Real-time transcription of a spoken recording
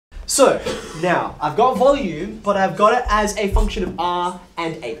So, now, I've got volume, but I've got it as a function of R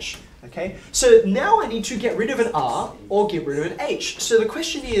and H. Okay? So now I need to get rid of an R or get rid of an H. So the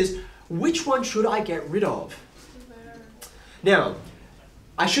question is, which one should I get rid of? Now,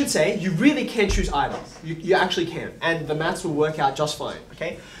 I should say, you really can choose either. You actually can, and the maths will work out just fine,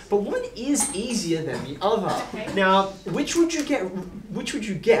 okay? But one is easier than the other. Okay. Now, which would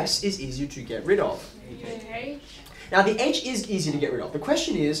you guess is easier to get rid of? Okay. Now, the H is easier to get rid of. The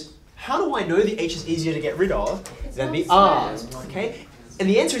question is, how do I know the H is easier to get rid of than the R's, okay? And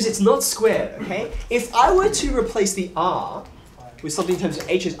the answer is it's not squared, okay? If I were to replace the R with something in terms of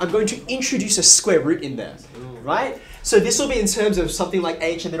H's, I'm going to introduce a square root in there, right? So this will be in terms of something like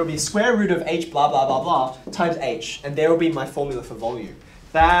H, and there will be square root of H blah blah blah blah times H, and there will be my formula for volume.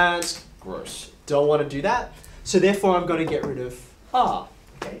 That's gross. Don't want to do that. So therefore I'm going to get rid of R,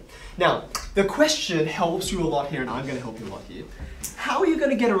 okay? Now, the question helps you a lot here, and I'm going to help you a lot here. How are you going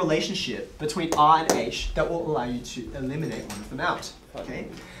to get a relationship between R and H that will allow you to eliminate one of them out? Okay?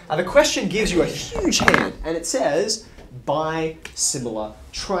 Now the question gives you a huge hand, and it says by similar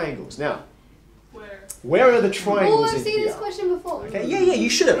triangles. Now, where are the triangles I've in seen here? this question before. Okay, yeah, you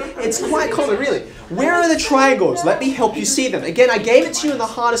should have. It's quite common, really. Where are the triangles? Let me help you see them. Again, I gave it to you in the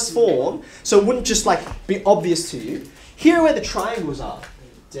hardest form, so it wouldn't just like be obvious to you. Here are where the triangles are.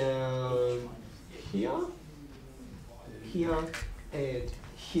 Down here, here, and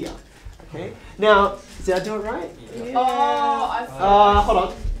here. Okay. Now, did I do it right? Yeah. Oh, hold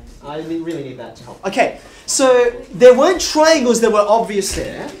on. I really need that to help. Okay, so there weren't triangles that were obvious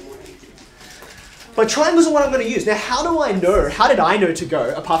there. But triangles are what I'm going to use. Now, how do I know? How did I know to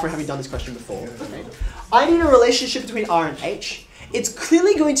go, apart from having done this question before? Okay. I need a relationship between R and H. It's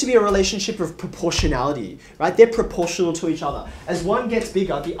clearly going to be a relationship of proportionality, right? They're proportional to each other. As one gets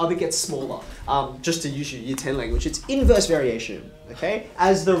bigger, the other gets smaller. Just to use your Year 10 language, it's inverse variation, okay?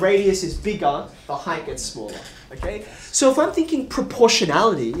 As the radius is bigger, the height gets smaller, okay? So if I'm thinking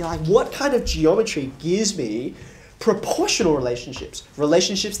proportionality, like what kind of geometry gives me proportional relationships?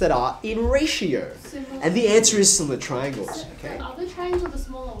 Relationships that are in ratio. Similar. And the answer is similar triangles, okay? The other triangle, the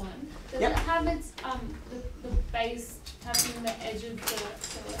smaller one, does Yep. it have its the base touching the edge of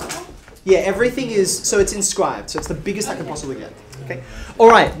the letter? Yeah, everything is, so it's inscribed, so it's the biggest I can possibly get. Okay. All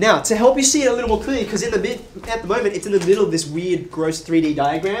right, now to help you see it a little more clearly, because at the moment it's in the middle of this weird, gross 3D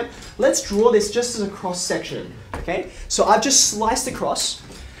diagram. Let's draw this just as a cross section. Okay. So I've just sliced across,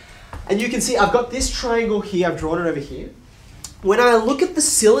 and you can see I've got this triangle here. I've drawn it over here. When I look at the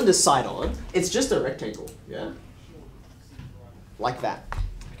cylinder side on, it's just a rectangle. Yeah. Like that.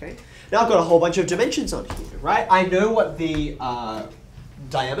 Okay. Now I've got a whole bunch of dimensions on here, right? I know what the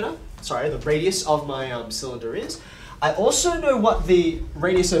the radius of my cylinder is. I also know what the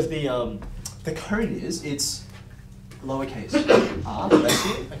radius of the cone is. It's lowercase r, that's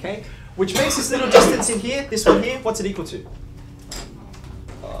here, okay? Which makes this little distance in here, this one here, what's it equal to?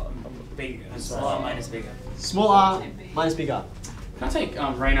 Big, small r minus big R. Small r minus big R. Can I take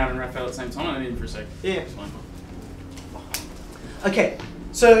rain out and Raphael at the same time? I need for a sec. Yeah. That's fine. Okay,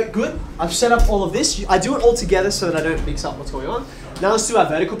 so good. I've set up all of this. I do it all together so that I don't mix up what's going on. Now let's do our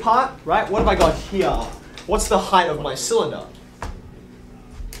vertical part, right? What have I got here? What's the height of my cylinder?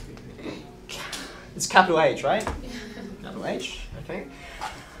 It's capital H, right? Capital H, okay.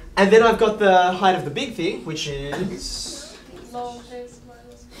 And then I've got the height of the big thing, which is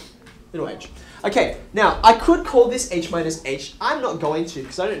little h. Okay, now I could call this h minus h. I'm not going to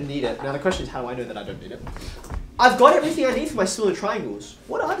because I don't need it. Now the question is, how do I know that I don't need it? I've got everything I need for my similar triangles.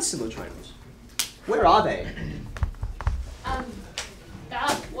 What are the similar triangles? Where are they?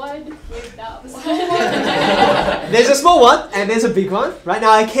 That one with that one. There's a small one and there's a big one. Right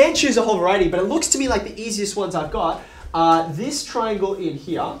now I can choose a whole variety, but it looks to me like the easiest ones I've got are this triangle in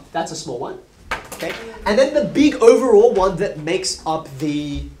here. That's a small one. Okay, and then the big overall one that makes up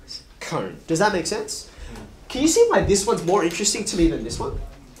the cone. Does that make sense? Can you see why this one's more interesting to me than this one?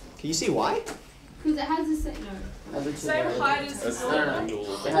 Can you see why? Because it has the same. No. same height as the cylinder.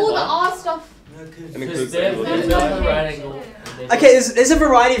 All the R stuff. Okay, there's a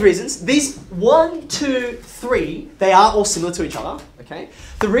variety of reasons. These 1, 2, 3, they are all similar to each other. Okay.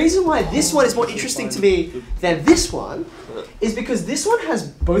 The reason why this one is more interesting to me than this one is because this one has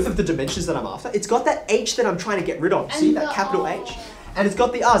both of the dimensions that I'm after. It's got that H that I'm trying to get rid of. See that capital H? And it's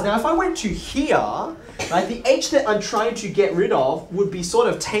got the R's. Now if I went to here, right, the H that I'm trying to get rid of would be sort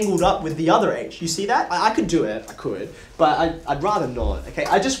of tangled up with the other H. You see that? I could do it, I could, but I'd rather not. Okay,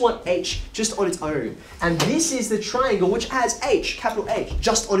 I just want H just on its own. And this is the triangle which has H, capital H,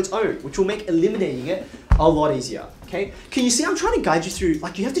 just on its own, which will make eliminating it a lot easier. Okay? Can you see I'm trying to guide you through,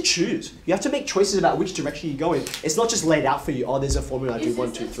 like you have to choose. You have to make choices about which direction you go in. It's not just laid out for you, oh, there's a formula, I do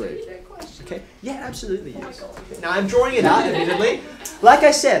 1, 2, 3. Okay? Yeah, absolutely. Yes. Now I'm drawing it out, admittedly. Like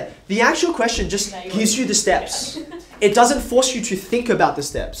I said, the actual question just gives you the steps. It doesn't force you to think about the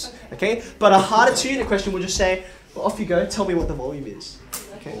steps. Okay? But a harder 2-unit question will just say, well, off you go, tell me what the volume is.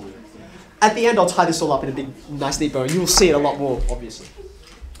 Okay? At the end, I'll tie this all up in a big, nice neat bow. You will see it a lot more, obviously.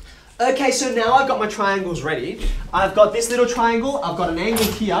 Okay, so now I've got my triangles ready. I've got this little triangle. I've got an angle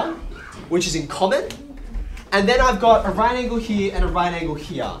here, which is in common. And then I've got a right angle here and a right angle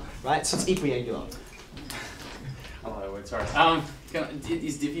here, right? So it's equiangular. Oh, wait, sorry.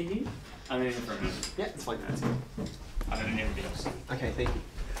 Is Divya here? I'm in for a minute. Yeah, it's fine. That's good. I don't need anybody else. Okay, thank you.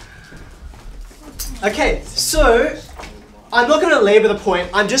 Okay, so I'm not going to labor the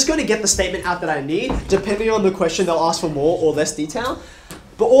point. I'm just going to get the statement out that I need. Depending on the question, they'll ask for more or less detail.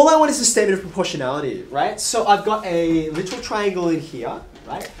 But all I want is the statement of proportionality, right? So I've got a little triangle in here,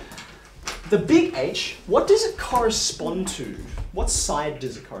 right? The big H, what does it correspond to? What side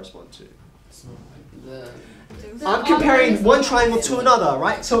does it correspond to? I'm comparing one triangle to another,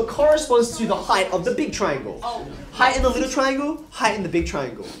 right? So it corresponds to the height of the big triangle. Height in the little triangle, height in the big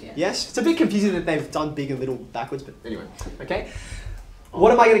triangle. Yes? It's a bit confusing that they've done big and little backwards, but anyway, okay?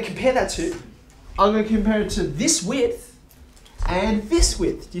 What am I going to compare that to? I'm going to compare it to this width and this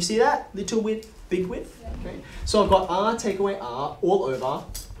width. Do you see that? Little width, big width. Okay. So I've got R, take away R, all over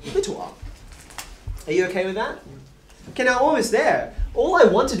little r. Are you okay with that? Okay, now almost there. All I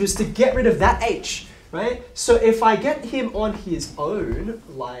wanted was to get rid of that H, right? So if I get him on his own,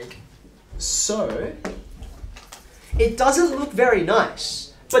 like so, it doesn't look very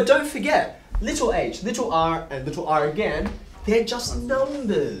nice. But don't forget, little h, little r, and little r again, they're just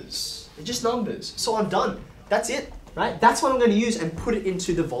numbers. They're just numbers. So I'm done. That's it, right? That's what I'm going to use and put it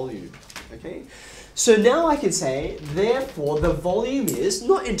into the volume, okay? So now I can say, therefore, the volume is,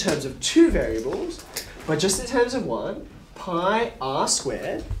 not in terms of two variables, but just in terms of one, pi r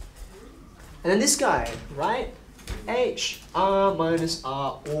squared. And then this guy, right? H, r minus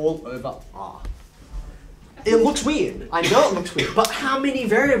r all over r. It looks weird. I know it looks weird, but how many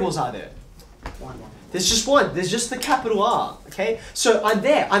variables are there? One. There's just one. There's just the capital R, okay? So I'm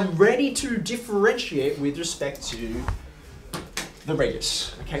there. I'm ready to differentiate with respect to the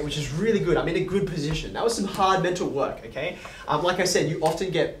radius, okay? Which is really good. I'm in a good position. That was some hard mental work, okay? Like I said, you often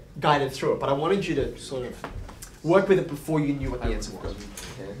get guided through it, but I wanted you to sort of work with it before you knew what the answer was.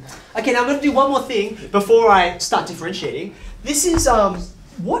 Okay, now I'm going to do one more thing before I start differentiating. This is,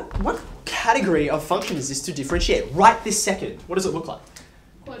 what category of function is this to differentiate right this second? What does it look like?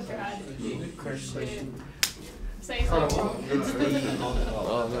 Quadratic. Say so.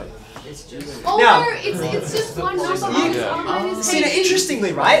 Oh Now- no, it's just one number. See, now,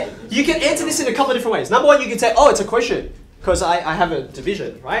 interestingly, right? You can answer this in a couple of different ways. Number one, you can say, oh, it's a quotient, because I have a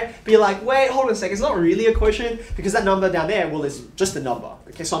division, right? But you're like, wait, hold on a second, it's not really a quotient, because that number down there, well, is just a number.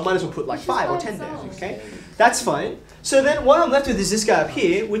 Okay, so I might as well put like 5 or 10 there, okay? That's fine. So then what I'm left with is this guy up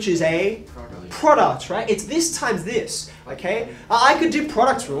here, which is a product, right? It's this times this, okay? I could do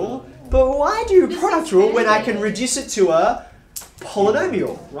product rule, but why do product rule when I can reduce it to a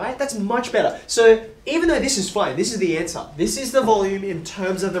polynomial, right? That's much better. So even though this is fine, this is the answer. This is the volume in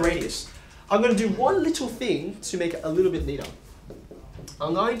terms of the radius. I'm going to do one little thing to make it a little bit neater.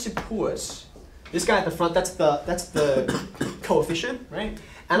 I'm going to put this guy at the front, that's the coefficient, right?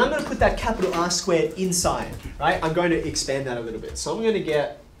 And I'm going to put that capital R squared inside, right? I'm going to expand that a little bit. So I'm going to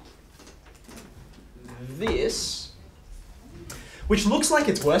get this, which looks like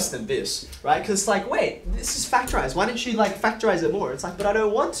it's worse than this, right? Because it's like, wait, this is factorized. Why don't you like factorize it more? It's like, but I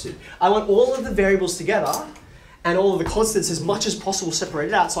don't want to. I want all of the variables together and all of the constants as much as possible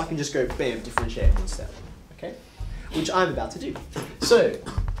separated out so I can just go, bam, differentiate instead, okay? Which I'm about to do. So,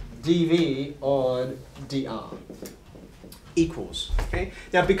 dv on dr equals, okay?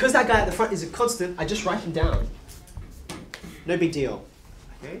 Now, because that guy at the front is a constant, I just write him down. No big deal,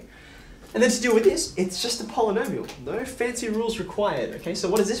 okay? And then to deal with this, it's just a polynomial. No fancy rules required, okay? So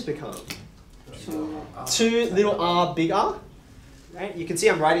what does this become? 2 little r, big R, right? You can see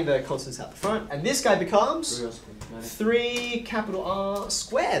I'm writing the constants out the front. And this guy becomes 3 capital R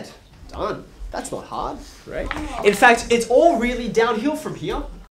squared. Done. That's not hard, right? In fact, it's all really downhill from here.